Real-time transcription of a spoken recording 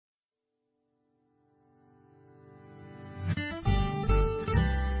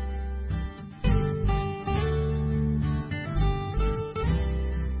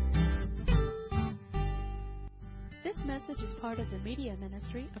part of the media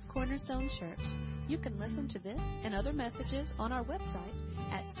ministry of Cornerstone Church. You can listen to this and other messages on our website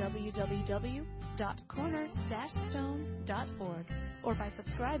at www.corner-stone.org or by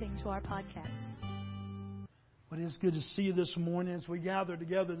subscribing to our podcast. Well, it is good to see you this morning as we gather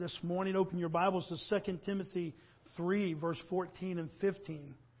together this morning. Open your Bibles to 2 Timothy 3, verse 14 and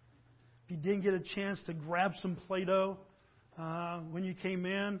 15. If you didn't get a chance to grab some Play-Doh when you came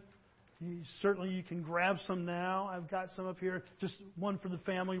in, you can grab some now. I've got some up here, just one for the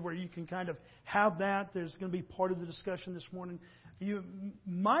family where you can kind of have that. There's going to be part of the discussion this morning. You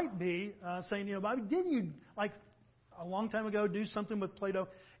might be saying, Bobby, didn't you, like a long time ago, do something with Play-Doh?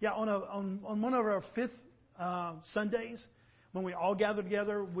 Yeah, on one of our fifth Sundays, when we all gathered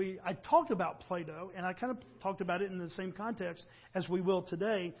together, I talked about Play-Doh, and I kind of talked about it in the same context as we will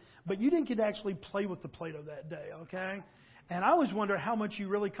today, but you didn't get to actually play with the Play-Doh that day, okay? And I always wonder how much you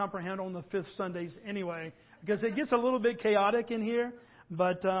really comprehend on the fifth Sundays anyway, because it gets a little bit chaotic in here.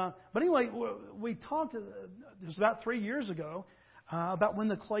 But anyway, we talked, it was about 3 years ago, about when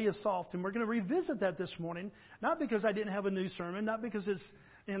the clay is soft. And we're going to revisit that this morning, not because I didn't have a new sermon, not because it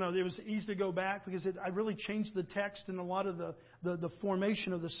was easy to go back, because I really changed the text and a lot of the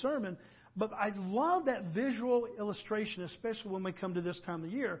formation of the sermon. But I love that visual illustration, especially when we come to this time of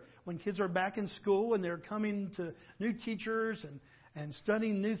the year, when kids are back in school and they're coming to new teachers and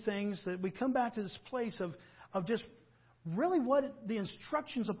studying new things, that we come back to this place of just really what the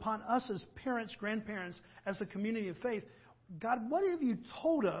instructions upon us as parents, grandparents, as a community of faith. God, what have you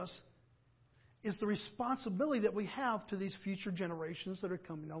told us is the responsibility that we have to these future generations that are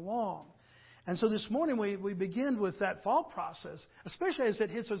coming along? And so this morning we begin with that thought process, especially as it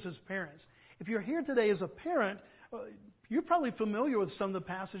hits us as parents. If you're here today as a parent, you're probably familiar with some of the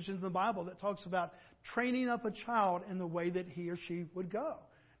passages in the Bible that talks about training up a child in the way that he or she would go.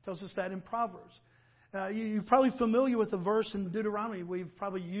 It tells us that in Proverbs. You're probably familiar with the verse in Deuteronomy. We've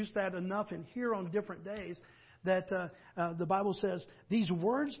probably used that enough in here on different days. That the Bible says, "These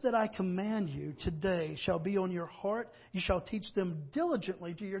words that I command you today shall be on your heart. You shall teach them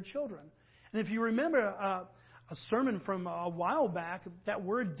diligently to your children." And if you remember a sermon from a while back, that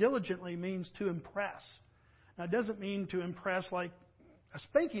word diligently means to impress. Now, it doesn't mean to impress like a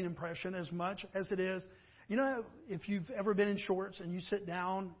spanking impression as much as it is. If you've ever been in shorts and you sit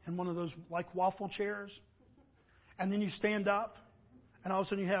down in one of those like waffle chairs, and then you stand up, and all of a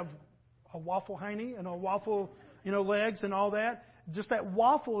sudden you have a waffle hiney and a waffle, legs and all that. Just that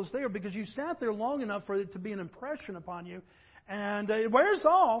waffle is there because you sat there long enough for it to be an impression upon you. And it wears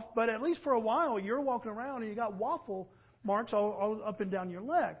off, but at least for a while you're walking around and you got waffle marks all up and down your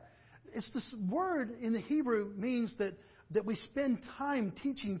leg. It's this word in the Hebrew means that we spend time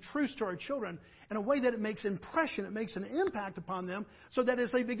teaching truths to our children in a way that it makes impression, it makes an impact upon them, so that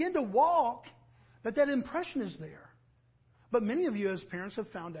as they begin to walk, that impression is there. But many of you as parents have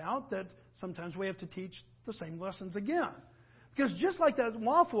found out that sometimes we have to teach the same lessons again. Because just like that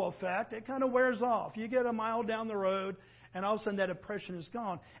waffle effect, it kind of wears off. You get a mile down the road, and all of a sudden that impression is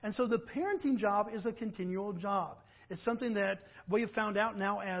gone. And so the parenting job is a continual job. It's something that we have found out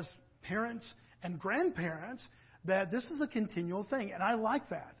now as parents and grandparents, that this is a continual thing. And I like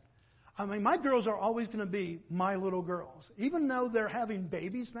that. I mean, my girls are always going to be my little girls. Even though they're having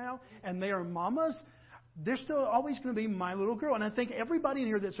babies now and they are mamas, they're still always going to be my little girl. And I think everybody in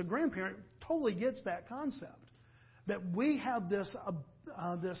here that's a grandparent totally gets that concept. That we have this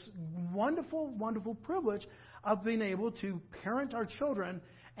wonderful, wonderful privilege of being able to parent our children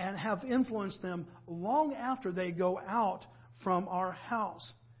and have influenced them long after they go out from our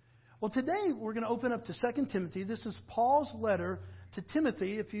house. Well, today we're going to open up to 2 Timothy. This is Paul's letter to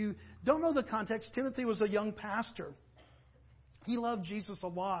Timothy. If you don't know the context, Timothy was a young pastor. He loved Jesus a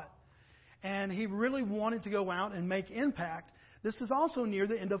lot. And he really wanted to go out and make impact. This is also near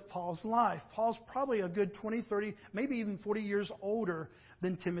the end of Paul's life. Paul's probably a good 20, 30, maybe even 40 years older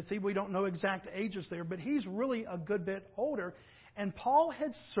than Timothy. We don't know exact ages there, but he's really a good bit older. And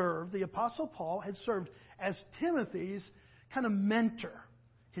the Apostle Paul had served as Timothy's kind of mentor,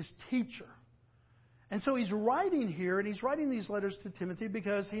 his teacher. And so he's writing here, and he's writing these letters to Timothy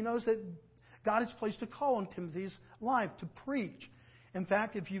because he knows that God has placed a call on Timothy's life to preach. In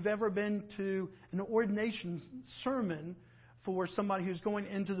fact, if you've ever been to an ordination sermon for somebody who's going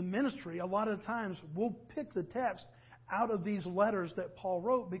into the ministry, a lot of times we'll pick the text out of these letters that Paul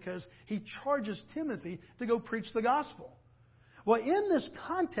wrote because he charges Timothy to go preach the gospel. Well, in this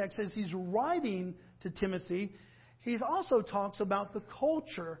context, as he's writing to Timothy, he also talks about the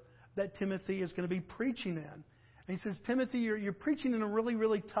culture that Timothy is going to be preaching in. And he says, Timothy, you're preaching in a really,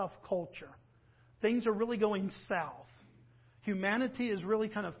 really tough culture. Things are really going south. humanity is really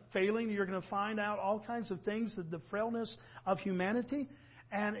kind of failing. You're going to find out all kinds of things, the frailness of humanity.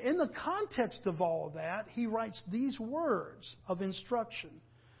 And in the context of all of that, he writes these words of instruction.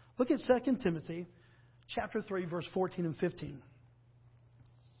 Look at 2 Timothy chapter 3, verse 14 and 15.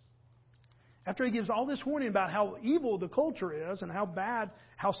 After he gives all this warning about how evil the culture is and how bad,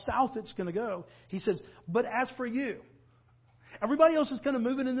 how south it's going to go, he says, but as for you, everybody else is kind of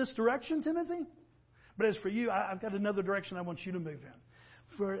moving in this direction, Timothy. But as for you, I've got another direction I want you to move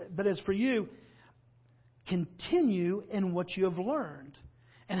in. But as for you, continue in what you have learned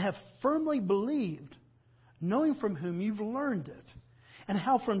and have firmly believed, knowing from whom you've learned it, and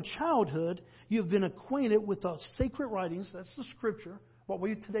how from childhood you have been acquainted with the sacred writings, that's the Scripture, what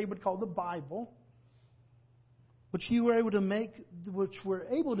we today would call the Bible, which were able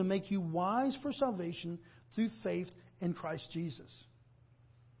to make you wise for salvation through faith in Christ Jesus.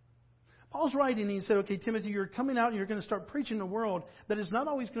 Paul's writing, and he said, okay, Timothy, you're coming out and you're going to start preaching in a world that is not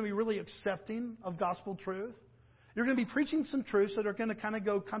always going to be really accepting of gospel truth. You're going to be preaching some truths that are going to kind of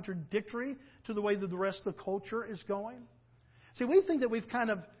go contradictory to the way that the rest of the culture is going. See, we think that we've kind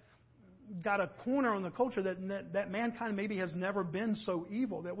of got a corner on the culture that mankind maybe has never been so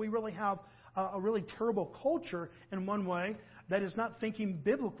evil, that we really have a really terrible culture in one way that is not thinking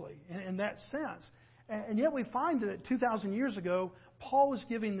biblically in that sense. And yet we find that 2,000 years ago, Paul was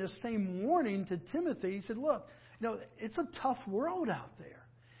giving this same warning to Timothy. He said, look, it's a tough world out there.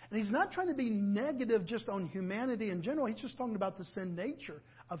 And he's not trying to be negative just on humanity in general. He's just talking about the sin nature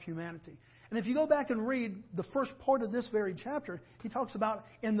of humanity. And if you go back and read the first part of this very chapter, he talks about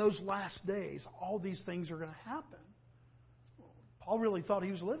in those last days, all these things are going to happen. Paul really thought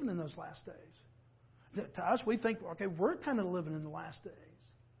he was living in those last days. To us, we think, okay, we're kind of living in the last days.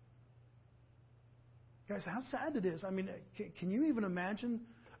 Guys, how sad it is. I mean, can you even imagine,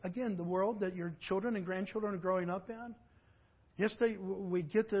 again, the world that your children and grandchildren are growing up in? Yesterday, we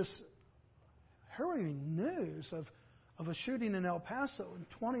get this harrowing news of a shooting in El Paso, and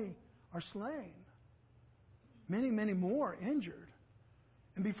 20 are slain. Many, many more injured.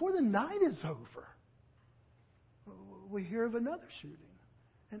 And before the night is over, we hear of another shooting.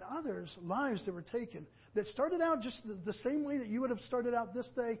 And others, lives that were taken, that started out just the same way that you would have started out this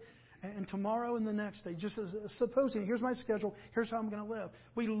day and tomorrow and the next day. Just as supposing, here's my schedule, here's how I'm going to live.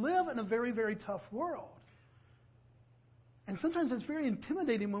 We live in a very, very tough world. And sometimes it's very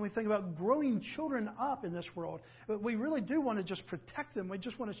intimidating when we think about growing children up in this world. But we really do want to just protect them. We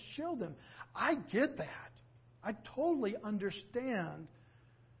just want to shield them. I get that. I totally understand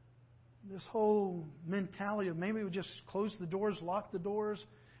this whole mentality of maybe we just close the doors, lock the doors,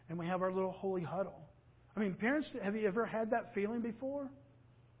 and we have our little holy huddle. I mean, parents, have you ever had that feeling before?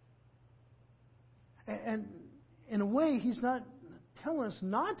 And in a way, he's not telling us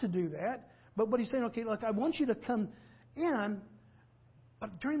not to do that. But what he's saying, okay, look, I want you to come in,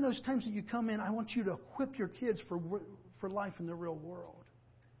 but during those times that you come in, I want you to equip your kids for life in the real world.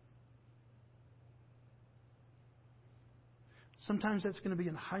 Sometimes that's going to be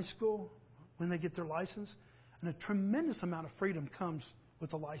in high school when they get their license, and a tremendous amount of freedom comes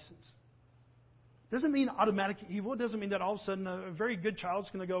with a license. Doesn't mean automatic evil. It doesn't mean that all of a sudden a very good child's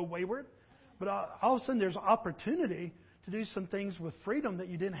going to go wayward. But all of a sudden there's opportunity to do some things with freedom that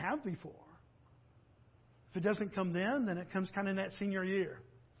you didn't have before. If it doesn't come then it comes kind of in that senior year.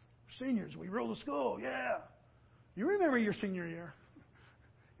 Seniors, we rule the school, yeah. You remember your senior year.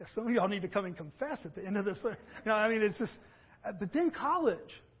 Yeah, some of y'all need to come and confess at the end of this. It's just, but then college.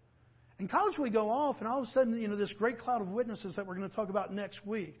 In college we go off, and all of a sudden, this great cloud of witnesses that we're going to talk about next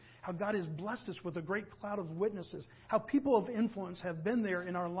week, how God has blessed us with a great cloud of witnesses, how people of influence have been there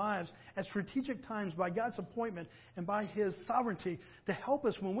in our lives at strategic times by God's appointment and by His sovereignty to help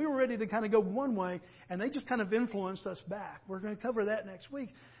us when we were ready to kind of go one way, and they just kind of influenced us back. We're going to cover that next week.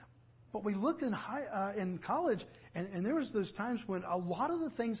 But we looked in college, and there was those times when a lot of the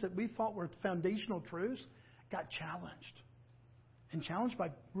things that we thought were foundational truths got challenged. And challenged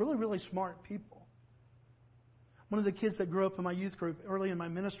by really, really smart people. One of the kids that grew up in my youth group early in my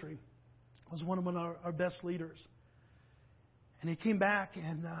ministry was one of our best leaders. And he came back,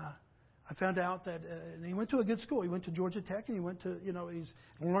 and I found out that and he went to a good school. He went to Georgia Tech, and he went to, he's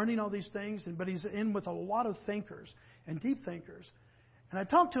learning all these things, but he's in with a lot of thinkers and deep thinkers. And I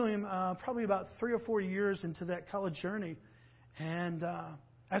talked to him probably about 3 or 4 years into that college journey, and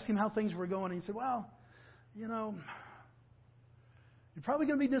asked him how things were going. And he said, well, you're probably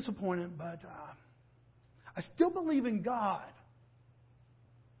going to be disappointed, but I still believe in God.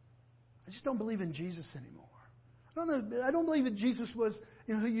 I just don't believe in Jesus anymore. I don't believe that Jesus was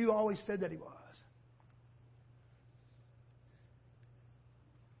who you always said that He was.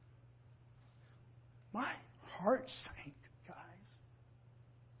 My heart sank, guys.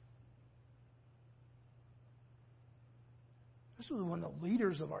 was one of the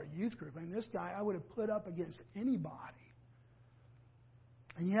leaders of our youth group. I mean, this guy I would have put up against anybody.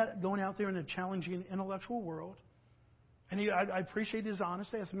 And yet, going out there in a challenging intellectual world. And I appreciate his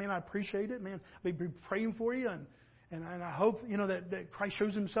honesty. I said, man, I appreciate it. Man, I'll be praying for you. And I hope, that Christ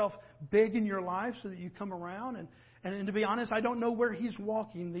shows himself big in your life so that you come around. And to be honest, I don't know where he's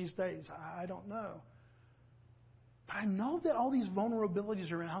walking these days. I don't know. But I know that all these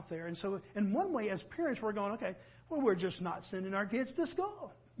vulnerabilities are out there. And so in one way, as parents, we're going, okay, well, we're just not sending our kids to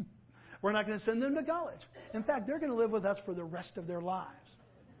school. We're not going to send them to college. In fact, they're going to live with us for the rest of their lives.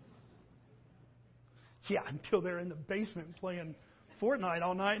 Yeah, until they're in the basement playing Fortnite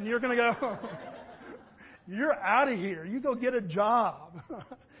all night, and you're going to go, you're out of here. You go get a job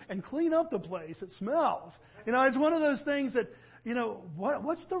and clean up the place. It smells. It's one of those things that,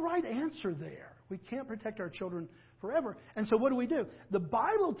 what's the right answer there? We can't protect our children forever. And so what do? The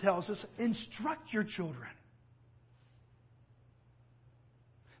Bible tells us, instruct your children.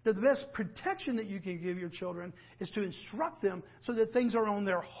 That the best protection that you can give your children is to instruct them so that things are on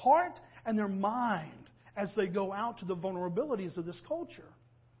their heart and their mind as they go out to the vulnerabilities of this culture.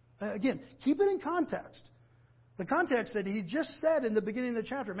 Again, keep it in context. The context that he just said in the beginning of the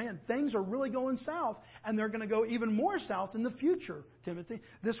chapter, man, things are really going south, and they're going to go even more south in the future, Timothy.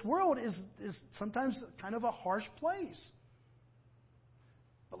 This world is sometimes kind of a harsh place.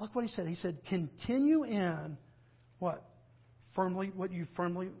 But look what he said. He said, continue in what? What you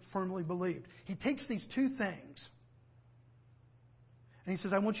firmly believed. He takes these two things, and he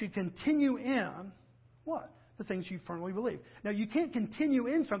says, I want you to continue in what? The things you firmly believe. Now, you can't continue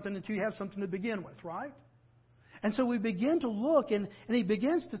in something until you have something to begin with, right? And so we begin to look, and he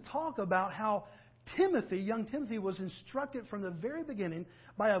begins to talk about how Timothy, young Timothy, was instructed from the very beginning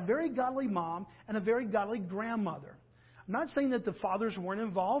by a very godly mom and a very godly grandmother. I'm not saying that the fathers weren't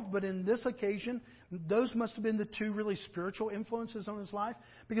involved, but in this occasion, those must have been the two really spiritual influences on his life.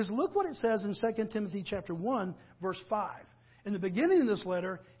 Because look what it says in 2 Timothy chapter 1, verse 5. In the beginning of this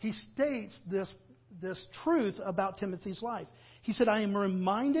letter, he states this truth about Timothy's life. He said, I am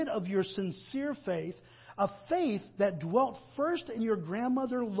reminded of your sincere faith, a faith that dwelt first in your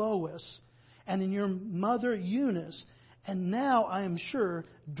grandmother Lois and in your mother Eunice, and now, I am sure,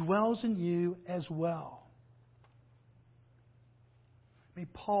 dwells in you as well. Let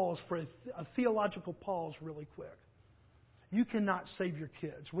me pause for a theological pause really quick. You cannot save your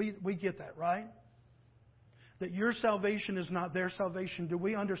kids. We get that, right? That your salvation is not their salvation. Do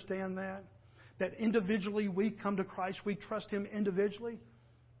we understand that? That individually we come to Christ, we trust Him individually.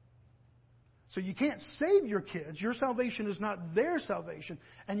 So you can't save your kids. Your salvation is not their salvation.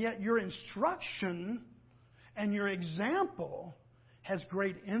 And yet your instruction and your example has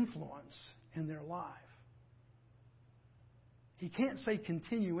great influence in their life. He can't say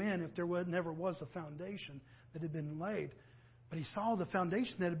continue in if there never was a foundation that had been laid. But he saw the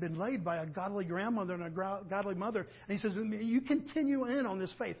foundation that had been laid by a godly grandmother and a godly mother. And he says, you continue in on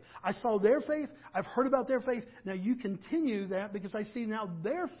this faith. I saw their faith. I've heard about their faith. Now you continue that because I see now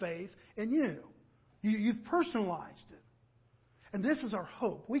their faith in you. You've personalized it. And this is our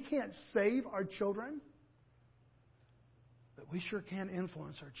hope. We can't save our children, but we sure can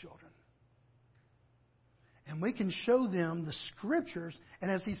influence our children. And we can show them the Scriptures,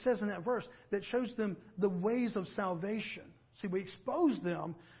 and as he says in that verse, that shows them the ways of salvation. See, we expose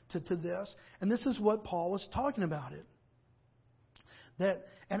them to this, and this is what Paul was talking about it.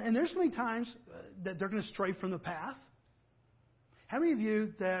 And there's many times that they're going to stray from the path. How many of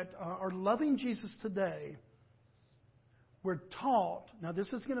you that are loving Jesus today were taught, now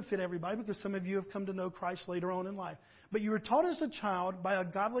this is going to fit everybody because some of you have come to know Christ later on in life, but you were taught as a child by a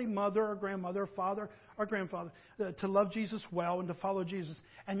godly mother or grandmother, or father or grandfather to love Jesus well and to follow Jesus,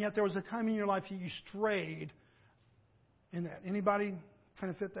 and yet there was a time in your life that you strayed in that. Anybody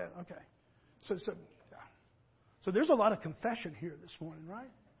kind of fit that? Okay. So there's a lot of confession here this morning, right?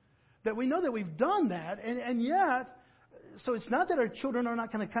 That we know that we've done that, and yet, so it's not that our children are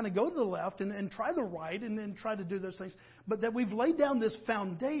not going to kind of go to the left and try the right and try to do those things, but that we've laid down this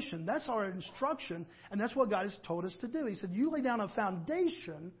foundation. That's our instruction, and that's what God has told us to do. He said, you lay down a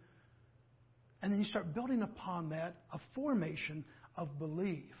foundation, and then you start building upon that a formation of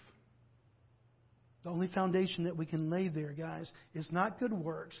belief. The only foundation that we can lay there, guys, is not good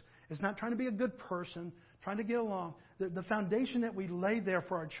works. It's not trying to be a good person, trying to get along. The foundation that we lay there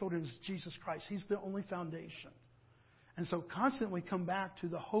for our children is Jesus Christ. He's the only foundation. And so constantly come back to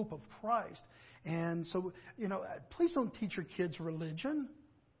the hope of Christ. And so, please don't teach your kids religion.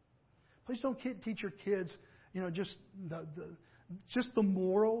 Please don't teach your kids, just the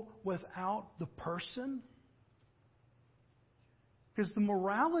moral without the person. Because the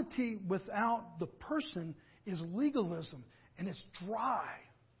morality without the person is legalism. and it's dry.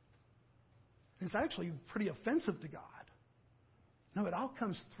 It's actually pretty offensive to God. No, it all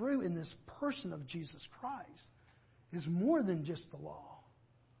comes through in this person of Jesus Christ. It's more than just the law.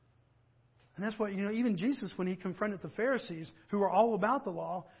 And that's what, even Jesus, when he confronted the Pharisees, who were all about the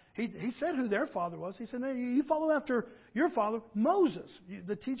law, he said who their father was. He said, "No, you follow after your father, Moses,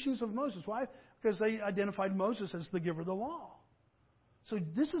 the teachings of Moses." Why? Because they identified Moses as the giver of the law. So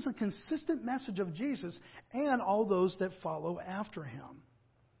this is a consistent message of Jesus and all those that follow after him.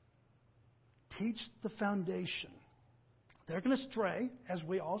 Teach the foundation. They're going to stray, as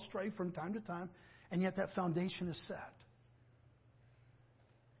we all stray from time to time, and yet that foundation is set.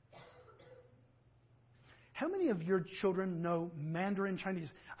 How many of your children know Mandarin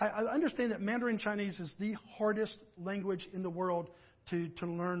Chinese? I understand that Mandarin Chinese is the hardest language in the world to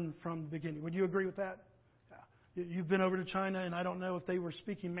learn from the beginning. Would you agree with that? Yeah. You've been over to China, and I don't know if they were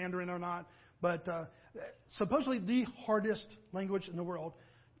speaking Mandarin or not, but supposedly the hardest language in the world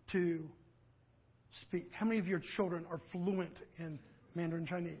to speak. How many of your children are fluent in Mandarin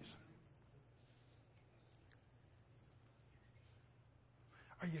Chinese?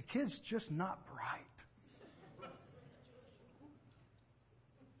 Are your kids just not bright?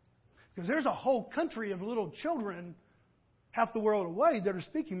 Because there's a whole country of little children half the world away that are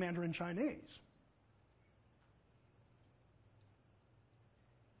speaking Mandarin Chinese.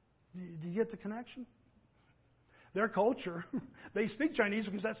 Do you get the connection? Their culture, they speak Chinese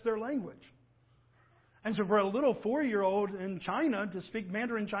because that's their language. And so for a little 4-year-old in China to speak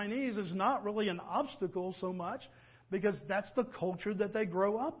Mandarin Chinese is not really an obstacle so much because that's the culture that they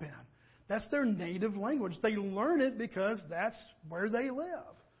grow up in. That's their native language. They learn it because that's where they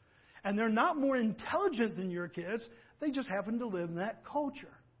live. And they're not more intelligent than your kids. They just happen to live in that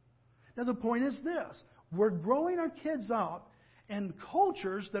culture. Now the point is this. We're growing our kids up in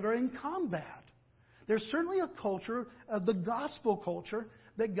cultures that are in combat. There's certainly a culture, the gospel culture,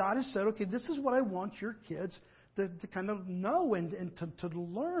 that God has said, okay, this is what I want your kids to kind of know and to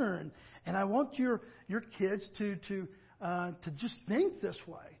learn. And I want your kids to just think this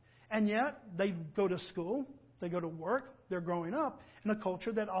way. And yet, they go to school, they go to work, they're growing up in a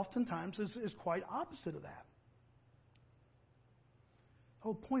culture that oftentimes is quite opposite of that. The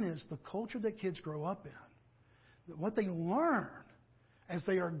whole point is the culture that kids grow up in, what they learn as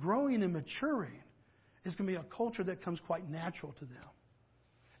they are growing and maturing, is going to be a culture that comes quite natural to them.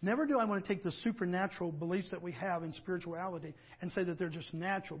 Never do I want to take the supernatural beliefs that we have in spirituality and say that they're just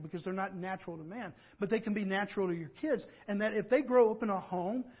natural, because they're not natural to man. But they can be natural to your kids. And that if they grow up in a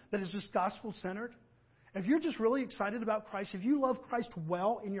home that is just gospel-centered, if you're just really excited about Christ, if you love Christ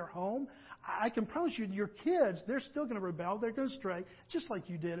well in your home, I can promise you your kids, they're still going to rebel. They're going to stray, just like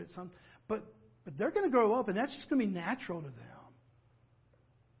you did at some. But they're going to grow up, and that's just going to be natural to them.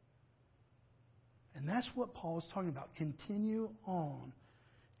 And that's what Paul is talking about. Continue on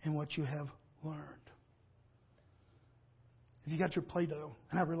in what you have learned. If you got your Play-Doh,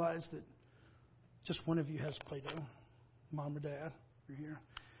 and I realize that just one of you has Play-Doh, Mom or Dad, you're here.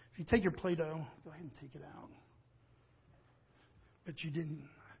 If you take your Play-Doh, go ahead and take it out. But you didn't.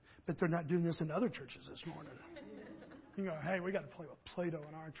 But they're not doing this in other churches this morning. You go, hey, we got to play with Play-Doh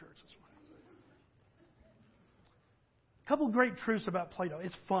in our church this morning. A couple great truths about Play-Doh.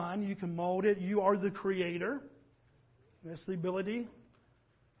 It's fun. You can mold it. You are the creator. That's the ability.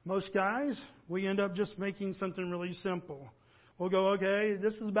 Most guys, we end up just making something really simple. We'll go, okay,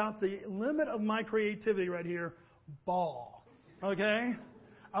 this is about the limit of my creativity right here. Ball. Okay?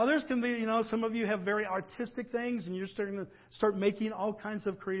 Others can be, some of you have very artistic things, and you're starting to start making all kinds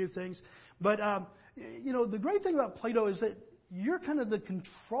of creative things. But, the great thing about Play-Doh is that you're kind of the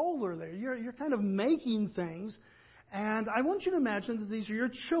controller there. You're kind of making things. And I want you to imagine that these are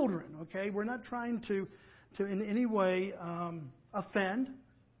your children, okay? We're not trying to in any way offend.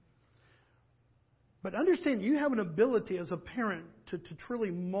 But understand, you have an ability as a parent to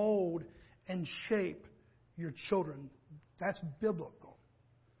truly mold and shape your children. That's biblical.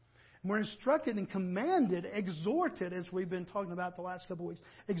 And we're instructed and commanded, exhorted, as we've been talking about the last couple of weeks,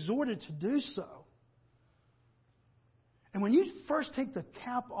 exhorted to do so. And when you first take the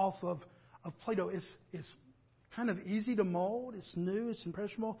cap off of Play-Doh, it's kind of easy to mold. It's new. It's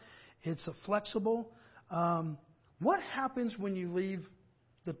impressionable. It's flexible. What happens when you leave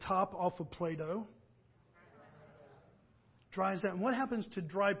the top off of Play-Doh? Dries out. And what happens to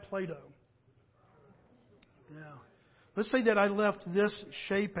dry Play-Doh? Yeah. Let's say that I left this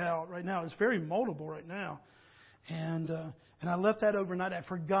shape out right now. It's very moldable right now. And I left that overnight. I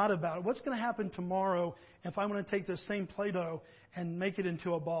forgot about it. What's going to happen tomorrow if I want to take this same Play-Doh and make it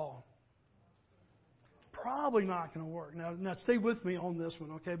into a ball? Probably not going to work. Now stay with me on this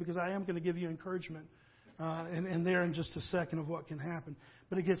one, okay? Because I am going to give you encouragement and there in just a second of what can happen.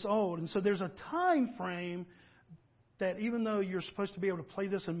 But it gets old. And so there's a time frame that even though you're supposed to be able to play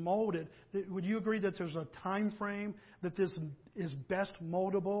this and mold it, would you agree that there's a time frame that this is best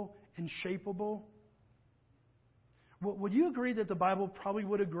moldable and shapeable? Would you agree that the Bible probably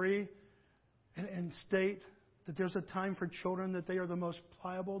would agree and state that there's a time for children that they are the most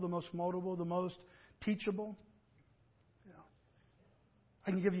pliable, the most moldable, the most teachable? Yeah. I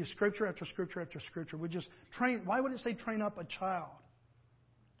can give you scripture after scripture after scripture. We just train. Why would it say train up a child?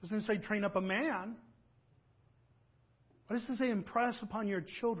 Doesn't it say train up a man? Why does it say impress upon your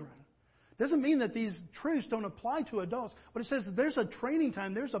children? It doesn't mean that these truths don't apply to adults. But it says there's a training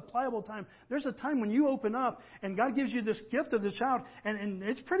time. There's a pliable time. There's a time when you open up and God gives you this gift of the child, and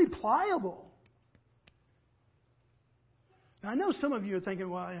it's pretty pliable. Now, I know some of you are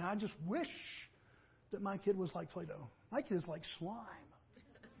thinking, well, I just wish that my kid was like Play-Doh. My kid is like slime.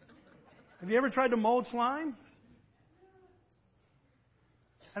 Have you ever tried to mold slime?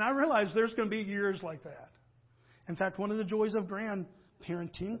 And I realize there's going to be years like that. In fact, one of the joys of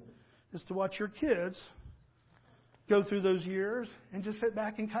grandparenting is to watch your kids go through those years and just sit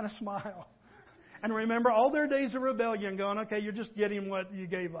back and kind of smile. And remember all their days of rebellion going, okay, you're just getting what you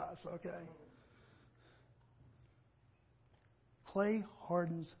gave us, okay? Clay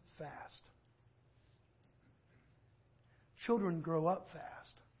hardens fast. Children grow up fast.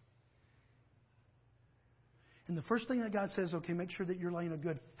 And the first thing that God says, okay, make sure that you're laying a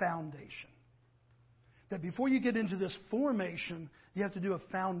good foundation. That before you get into this formation, you have to do a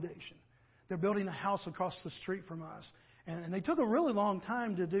foundation. They're building a house across the street from us. And they took a really long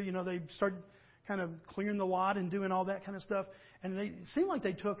time to do, they started kind of clearing the lot and doing all that kind of stuff. And it seemed like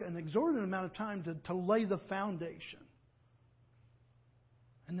they took an exorbitant amount of time to lay the foundation.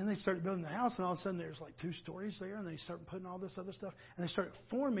 And then they started building the house, and all of a sudden there's like 2 stories there, and they started putting all this other stuff, and they started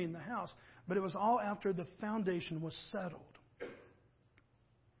forming the house. But it was all after the foundation was settled.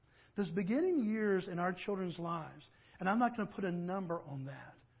 Those beginning years in our children's lives, and I'm not going to put a number on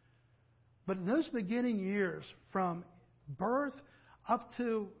that, but in those beginning years, from birth up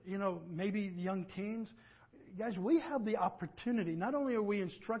to, maybe young teens, guys, we have the opportunity. Not only are we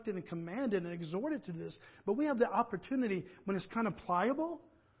instructed and commanded and exhorted to this, but we have the opportunity when it's kind of pliable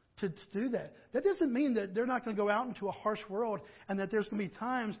to do that. That doesn't mean that they're not going to go out into a harsh world and that there's going to be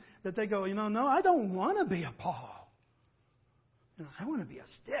times that they go, no, I don't want to be a ball. I want to be a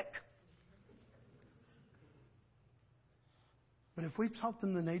stick. But if we taught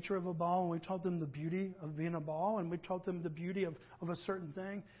them the nature of a ball, and we taught them the beauty of being a ball, and we taught them the beauty of a certain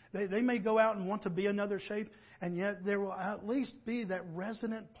thing, they may go out and want to be another shape, and yet there will at least be that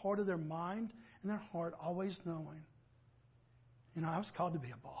resonant part of their mind and their heart always knowing, I was called to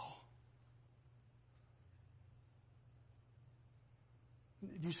be a ball.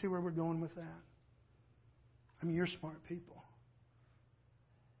 Do you see where we're going with that? You're smart people.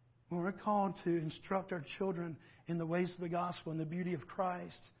 When we're called to instruct our children in the ways of the gospel and the beauty of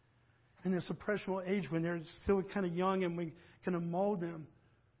Christ in this impressionable age when they're still kind of young and we kind of mold them.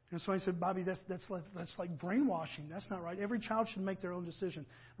 And so I said, Bobby, that's like brainwashing. That's not right. Every child should make their own decision.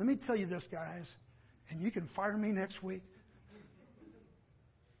 Let me tell you this, guys, and you can fire me next week.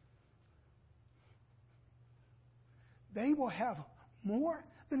 They will have more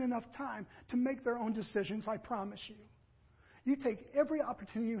than enough time to make their own decisions, I promise you. You take every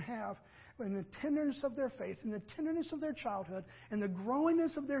opportunity you have in the tenderness of their faith, in the tenderness of their childhood, and the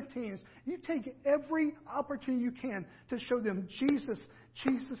growingness of their teens. You take every opportunity you can to show them Jesus,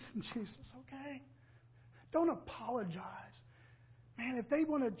 Jesus, and Jesus, okay? Don't apologize. Man, if they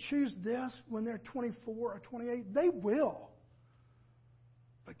want to choose this when they're 24 or 28, they will.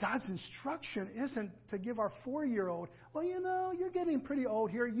 But God's instruction isn't to give our 4-year-old, well, you're getting pretty old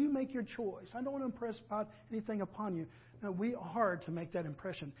here. You make your choice. I don't want to impress anything upon you. No, we are to make that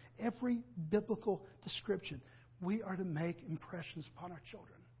impression. Every biblical description, we are to make impressions upon our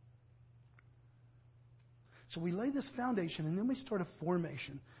children. So we lay this foundation, and then we start a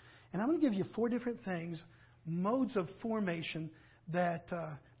formation. And I'm going to give you 4 different things, modes of formation that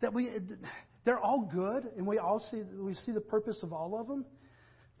they're all good, and we see the purpose of all of them.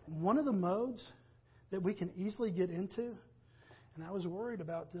 One of the modes that we can easily get into, and I was worried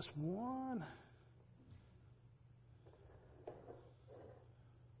about this one.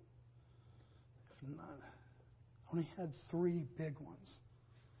 I only had 3 big ones,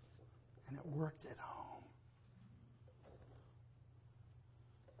 and it worked at home.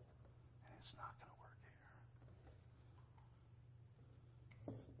 And it's not going to work here.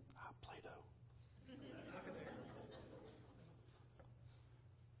 Play-Doh.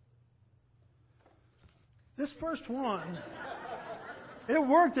 This first one It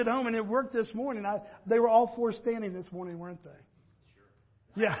worked at home, and it worked this morning. They were all four standing this morning, weren't they?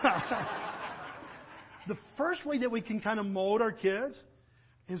 Sure. Yeah. The first way that we can kind of mold our kids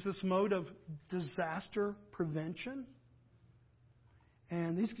is this mode of disaster prevention.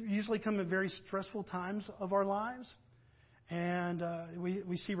 And these usually come at very stressful times of our lives. And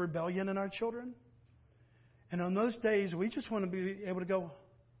we see rebellion in our children. And on those days, we just want to be able to go,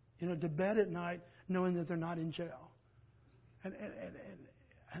 to bed at night knowing that they're not in jail. And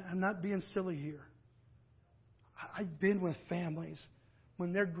I'm not being silly here. I've been with families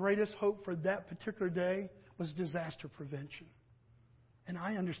when their greatest hope for that particular day was disaster prevention. And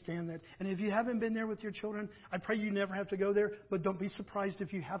I understand that. And if you haven't been there with your children, I pray you never have to go there. But don't be surprised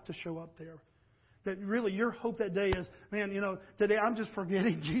if you have to show up there. That really your hope that day is, man, today I'm just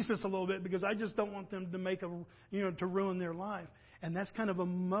forgetting Jesus a little bit because I just don't want them to make to ruin their life. And that's kind of a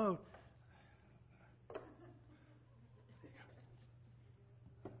mode.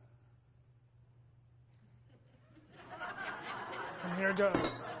 And here it goes.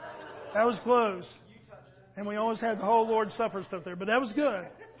 That was close. And we always had the whole Lord's Supper stuff there, but that was good.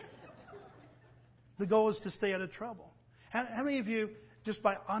 The goal is to stay out of trouble. How many of you, just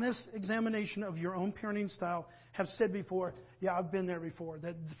by honest examination of your own parenting style, have said before, yeah, I've been there before,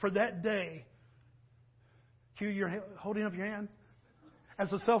 that for that day, Q, you're holding up your hand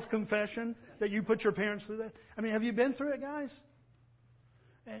as a self-confession that you put your parents through that? I mean, have you been through it, guys?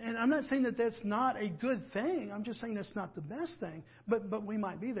 And I'm not saying that that's not a good thing. I'm just saying that's not the best thing. But we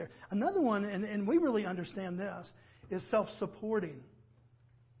might be there. Another one, and we really understand this, is self-supporting.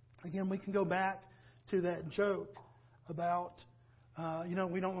 Again, we can go back to that joke about,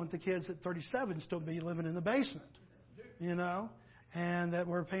 we don't want the kids at 37 still be living in the basement, and that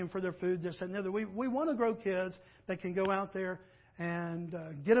we're paying for their food, this and the other. We want to grow kids that can go out there and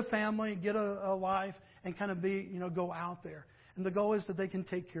get a family, get a life, and kind of go out there. And the goal is that they can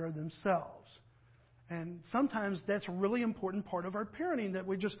take care of themselves. And sometimes that's a really important part of our parenting, that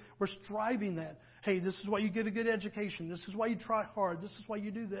we're striving that. Hey, this is why you get a good education. This is why you try hard. This is why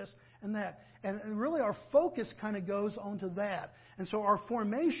you do this and that. And really our focus kind of goes onto that. And so our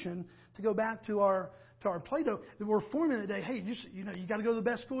formation, to go back to our Plato, we're forming today, hey, you got to go to the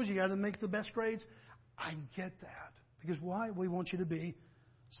best schools. You got to make the best grades. I get that. Because why? We want you to be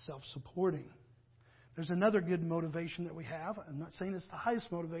self-supporting. There's another good motivation that we have. I'm not saying it's the highest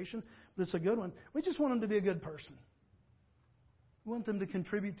motivation, but it's a good one. We just want them to be a good person. We want them to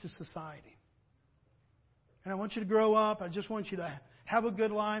contribute to society. And I want you to grow up. I just want you to have a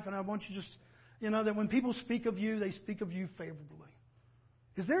good life. And I want you that when people speak of you, they speak of you favorably.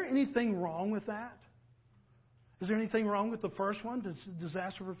 Is there anything wrong with that? Is there anything wrong with the first one,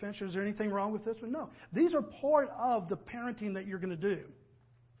 disaster prevention? Is there anything wrong with this one? No. These are part of the parenting that you're going to do.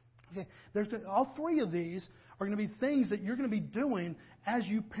 Okay, all three of these are going to be things that you're going to be doing as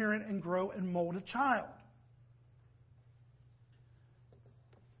you parent and grow and mold a child.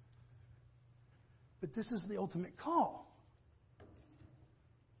 But this is the ultimate call.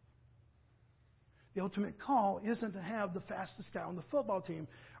 The ultimate call isn't to have the fastest guy on the football team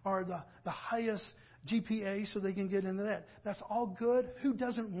or the highest GPA so they can get into that. That's all good. Who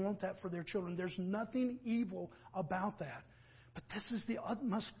doesn't want that for their children? There's nothing evil about that. But this is the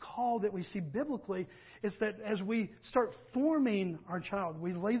utmost call that we see biblically, is that as we start forming our child,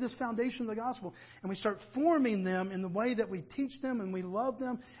 we lay this foundation of the gospel, and we start forming them in the way that we teach them and we love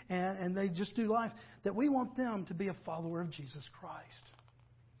them, and they just do life, that we want them to be a follower of Jesus Christ.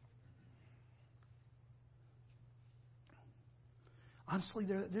 Honestly,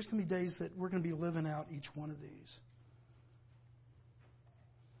 there's going to be days that we're going to be living out each one of these.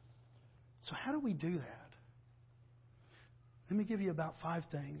 So how do we do that? Let me give you about 5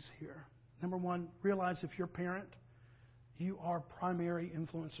 things here. Number one, realize if you're a parent, you are primary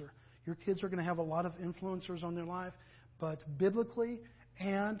influencer. Your kids are going to have a lot of influencers on their life, but biblically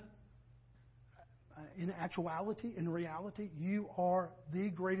and in actuality, in reality, you are the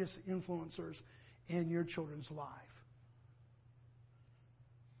greatest influencers in your children's life.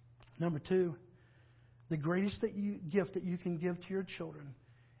 Number 2, the greatest gift that you can give to your children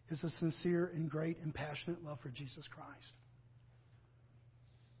is a sincere and great and passionate love for Jesus Christ.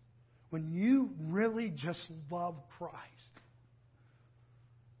 When you really just love Christ,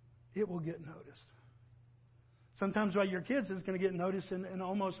 it will get noticed. Sometimes by your kids, it's going to get noticed in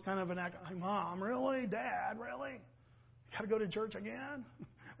almost kind of an act like, Mom, really? Dad, really? Got to go to church again?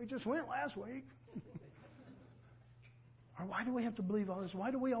 We just went last week. Or why do we have to believe all this?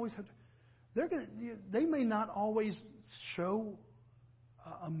 Why do we always have to? They may not always show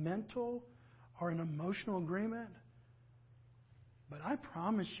a mental or an emotional agreement. But I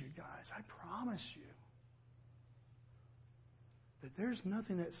promise you guys, that there's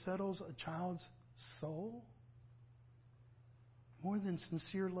nothing that settles a child's soul more than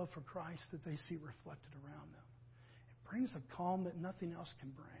sincere love for Christ that they see reflected around them. It brings a calm that nothing else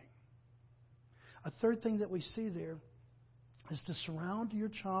can bring. A third thing that we see there is to surround your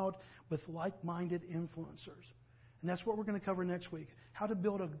child with like-minded influencers. And that's what we're going to cover next week. How to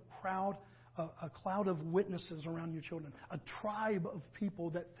build a cloud of witnesses around your children. A tribe of people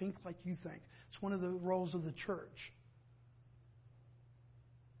that think like you think. It's one of the roles of the church.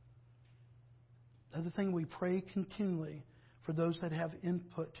 The other thing, we pray continually for those that have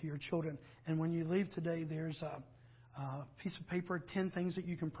input to your children. And when you leave today, there's a piece of paper, 10 things that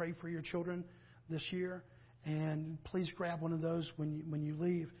you can pray for your children this year. And please grab one of those when you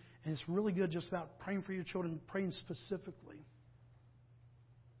leave. And it's really good just about praying for your children, praying specifically.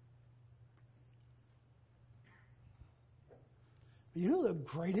 You know the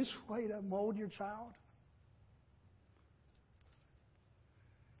greatest way to mold your child?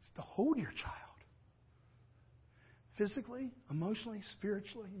 It's to hold your child. Physically, emotionally,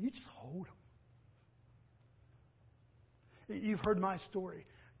 spiritually, you just hold them. You've heard my story.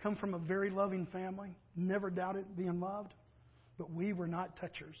 Come from a very loving family, never doubted being loved, but we were not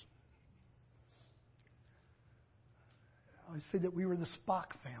touchers. I always say that we were the Spock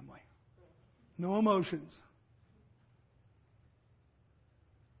family. No emotions.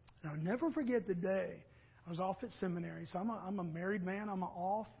 And I'll never forget the day I was off at seminary. So I'm a married man. I'm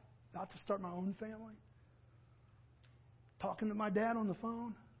off, about to start my own family. Talking to my dad on the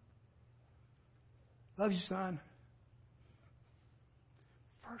phone. Love you, son.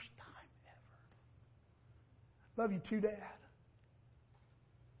 First time ever. Love you too, Dad.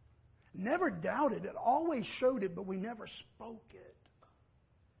 Never doubted it. Always showed it, but we never spoke it.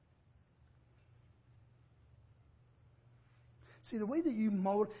 See, the way that you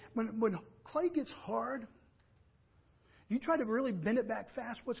mold, when clay gets hard, you try to really bend it back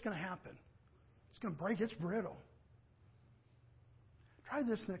fast, what's going to happen? It's going to break. It's brittle. Try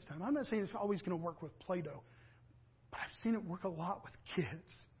this next time. I'm not saying it's always going to work with Play-Doh, but I've seen it work a lot with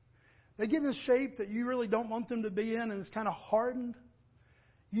kids. They get in a shape that you really don't want them to be in, and it's kind of hardened.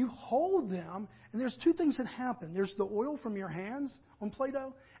 You hold them, and there's two things that happen. There's the oil from your hands on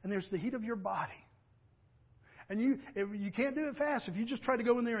Play-Doh, and there's the heat of your body. And you can't do it fast. If you just try to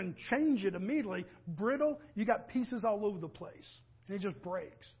go in there and change it immediately, brittle, you got pieces all over the place, and it just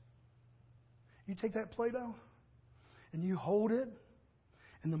breaks. You take that Play-Doh, and you hold it,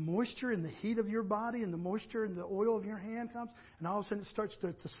 and the moisture and the heat of your body and the moisture and the oil of your hand comes, and all of a sudden it starts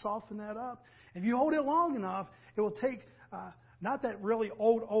to soften that up. If you hold it long enough, it will take, not that really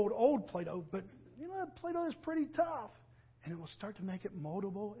old Play-Doh, but Play-Doh is pretty tough. And it will start to make it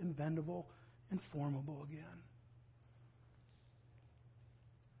moldable and bendable and formable again.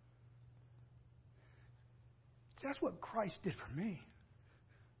 That's what Christ did for me.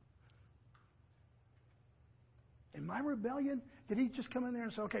 In my rebellion, did He just come in there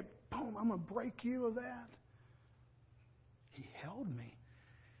and say, okay, boom, I'm going to break you of that? He held me.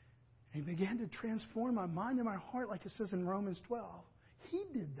 And He began to transform my mind and my heart, like it says in Romans 12. He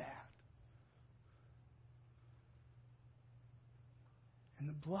did that. And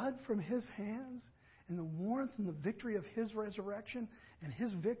the blood from His hands and the warmth and the victory of His resurrection and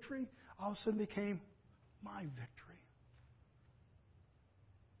His victory all of a sudden became my victory.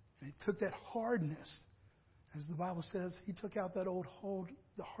 And He took that hardness, as the Bible says, He took out that old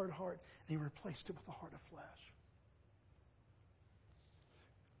the hard heart, and He replaced it with a heart of flesh.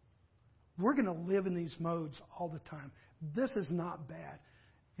 We're going to live in these modes all the time. This is not bad.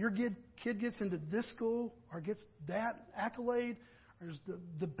 Your kid gets into this school or gets that accolade or is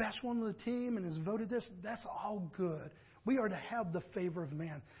the best one on the team and is voted this. That's all good. We are to have the favor of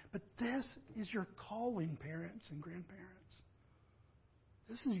man. But this is your calling, parents and grandparents.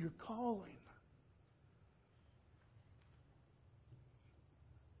 This is your calling.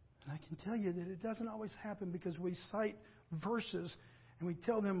 And I can tell you that it doesn't always happen because we cite verses and we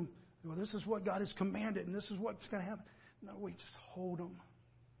tell them, well, this is what God has commanded and this is what's going to happen. No, we just hold them.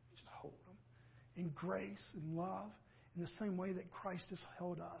 We just hold them in grace and love in the same way that Christ has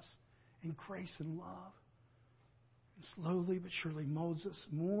held us in grace and love. And slowly but surely molds us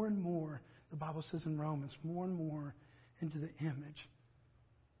more and more, the Bible says in Romans, more and more into the image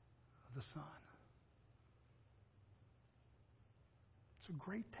of the Son. It's a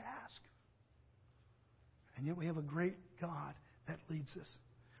great task. And yet we have a great God that leads us.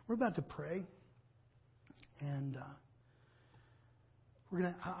 We're about to pray. And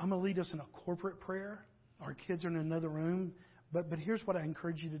I'm going to lead us in a corporate prayer. Our kids are in another room. But here's what I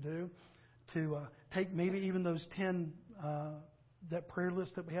encourage you to do. To take maybe even those 10, that prayer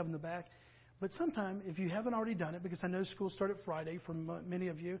list that we have in the back. But sometime, if you haven't already done it, because I know school started Friday for many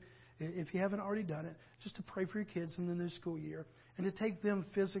of you, if you haven't already done it, just to pray for your kids in the new school year and to take them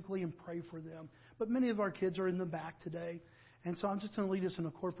physically and pray for them. But many of our kids are in the back today. And so I'm just going to lead us in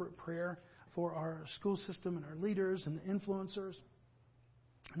a corporate prayer for our school system and our leaders and the influencers.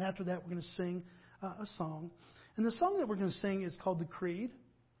 And after that, we're going to sing a song. And the song that we're going to sing is called The Creed.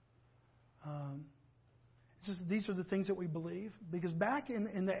 These are the things that we believe. Because back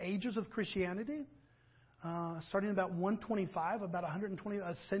in the ages of Christianity, starting about 125, about 120,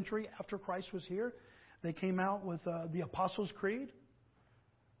 a century after Christ was here, they came out with the Apostles' Creed.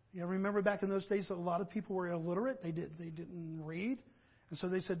 You know, remember back in those days, a lot of people were illiterate. They didn't read. And so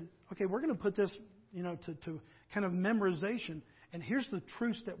they said, okay, we're going to put this, to kind of memorization. And here's the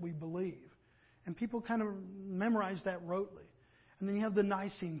truths that we believe. And people kind of memorize that rotely. And then you have the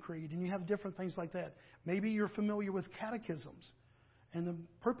Nicene Creed, and you have different things like that. Maybe you're familiar with catechisms. And the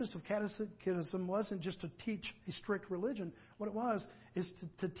purpose of catechism wasn't just to teach a strict religion. What it was is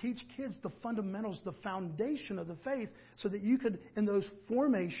to teach kids the fundamentals, the foundation of the faith, so that you could, in those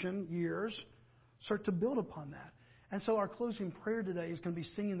formation years, start to build upon that. And so our closing prayer today is going to be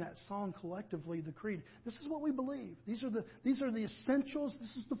singing that song collectively, the Creed. This is what we believe. These are the essentials.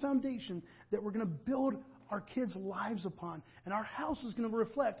 This is the foundation that we're going to build our kids' lives upon. And our house is going to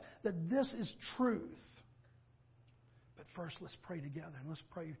reflect that this is truth. But first, let's pray together. And let's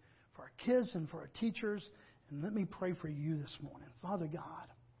pray for our kids and for our teachers. And let me pray for you this morning. Father God,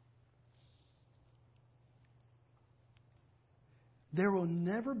 there will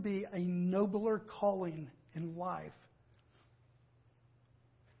never be a nobler calling in life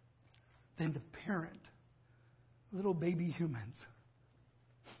than to parent little baby humans.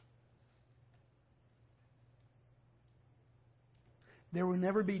 There will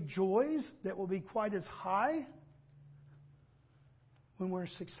never be joys that will be quite as high when we're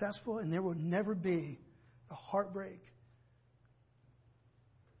successful, and there will never be the heartbreak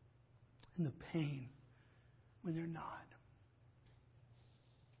and the pain when they're not.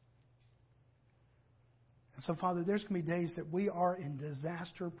 And so, Father, there's going to be days that we are in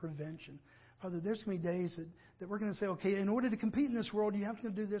disaster prevention. Father, there's going to be days that we're going to say, okay, in order to compete in this world, you have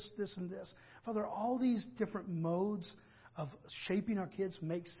to do this, this, and this. Father, all these different modes of shaping our kids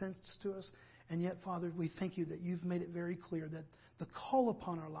make sense to us. And yet, Father, we thank you that you've made it very clear that the call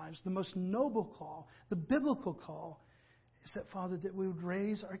upon our lives, the most noble call, the biblical call, is that, Father, that we would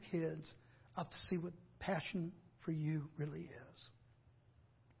raise our kids up to see what passion for you really is.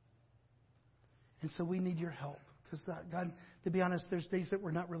 And so we need your help. Because, God, to be honest, there's days that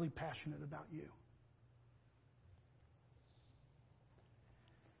we're not really passionate about you.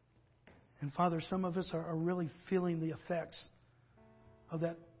 And, Father, some of us are really feeling the effects of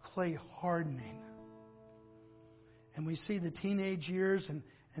that clay hardening. And we see the teenage years and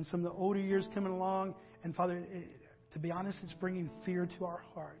some of the older years coming along. And, Father, to be honest, it's bringing fear to our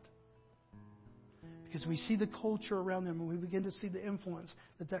heart. Because we see the culture around them and we begin to see the influence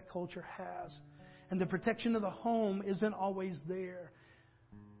that culture has. And the protection of the home isn't always there.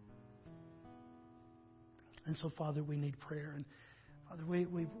 And so, Father, we need prayer. And, Father, we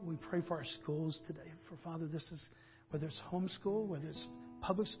pray for our schools today. For, Father, this is, whether it's homeschool, whether it's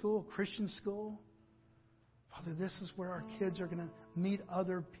public school, Christian school. Father, this is where our kids are going to meet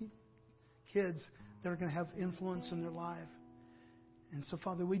other kids that are going to have influence in their life. And so,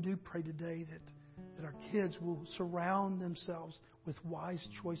 Father, we do pray today that our kids will surround themselves with wise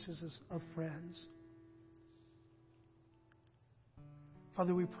choices of friends.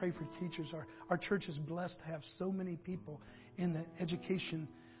 Father, we pray for teachers. Our church is blessed to have so many people in the education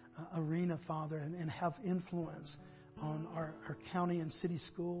arena, Father, and have influence on our county and city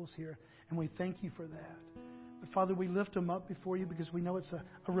schools here. And we thank you for that. But, Father, we lift them up before you because we know it's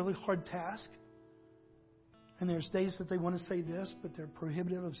a really hard task. And there's days that they want to say this, but they're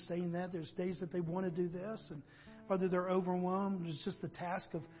prohibitive of saying that. There's days that they want to do this. And, Father, they're overwhelmed. It's just the task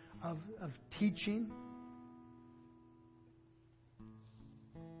of teaching.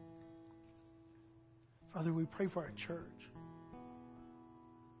 Father, we pray for our church.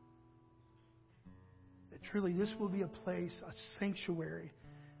 That truly this will be a place, a sanctuary,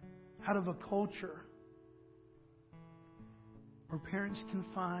 out of a culture where parents can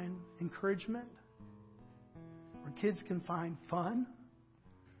find encouragement, where kids can find fun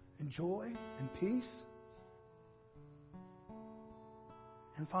and joy and peace.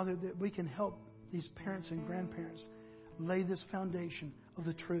 And, Father, that we can help these parents and grandparents lay this foundation of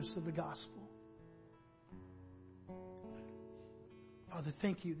the truths of the gospel. Father,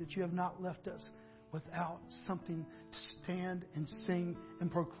 thank you that you have not left us without something to stand and sing and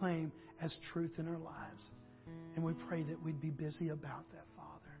proclaim as truth in our lives. And we pray that we'd be busy about that,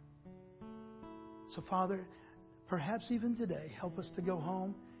 Father. So, Father, perhaps even today, help us to go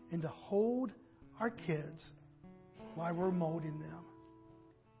home and to hold our kids while we're molding them.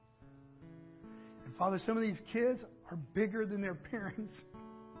 And, Father, some of these kids are bigger than their parents.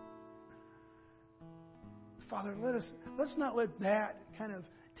 Father, let's not let that kind of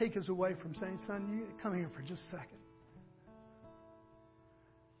take us away from saying, son, you come here for just a second.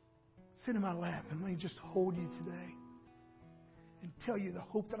 Sit in my lap and let me just hold you today and tell you the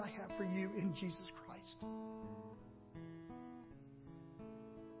hope that I have for you in Jesus Christ.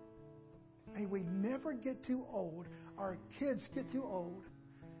 May we never get too old, our kids get too old,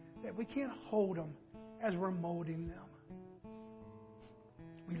 that we can't hold them as we're molding them.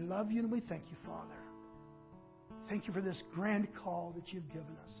 We love you and we thank you, Father. Thank you for this grand call that you've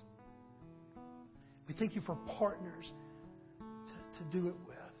given us. We thank you for partners to do it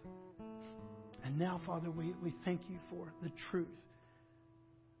with. And now, Father, we thank you for the truth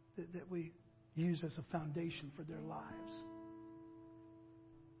that we use as a foundation for their lives.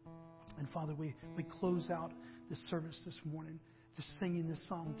 And Father, we close out this service this morning just singing this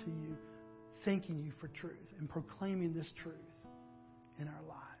song to you, thanking you for truth and proclaiming this truth in our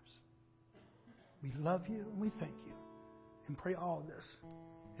lives. We love you and we thank you and pray all this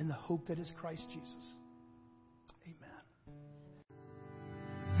in the hope that is Christ Jesus. Amen.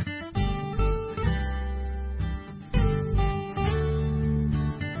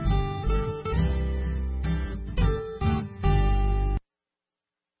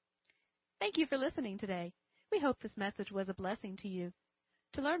 Thank you for listening today. We hope this message was a blessing to you.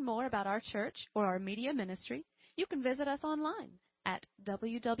 To learn more about our church or our media ministry, you can visit us online at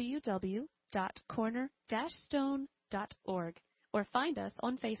www.corner-stone.org or find us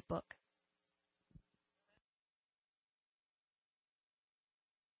on Facebook.